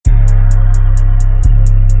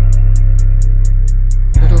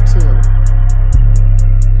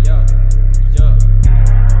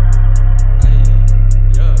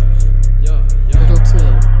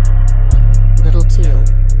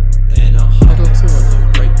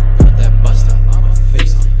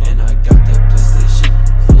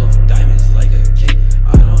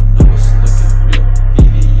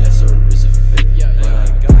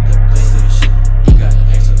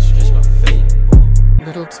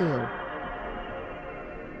Tew.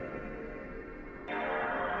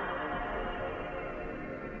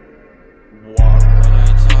 Walk when I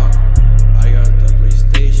talk, I got the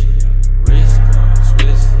PlayStation. Wrist going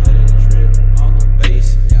twist, let it drip on the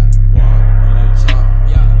bass. Walk when I talk,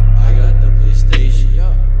 I got the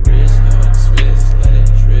PlayStation. Wrist going twist, let it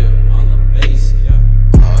drip on the bass.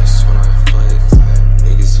 Lost when I flex,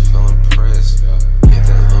 niggas feel impressed. Hit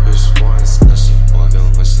that little bitch once, now she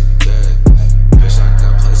walking like she dead. Bitch, I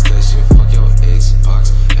got PlayStation, fuck your Xbox.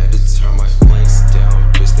 Had to turn my flanks down,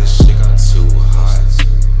 bitch, that shit got too hot.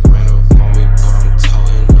 Ran up on me, but I'm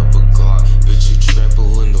toting up a Glock. Bitch, you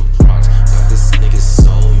trample in the rocks. Got this nigga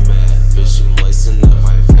so mad. Bitch, I'm lacing up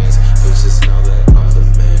my veins. Bitches know that I'm the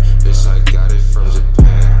man. Bitch, I got it from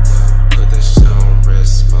Japan. Put that shit on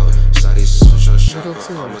wrist mode. Shotty shoot your shot,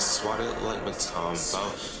 but I'ma swat it like my Tombo.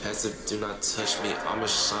 Has to do not touch me. I'm a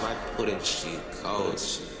shot, I put in cheat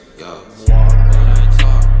codes. Yo.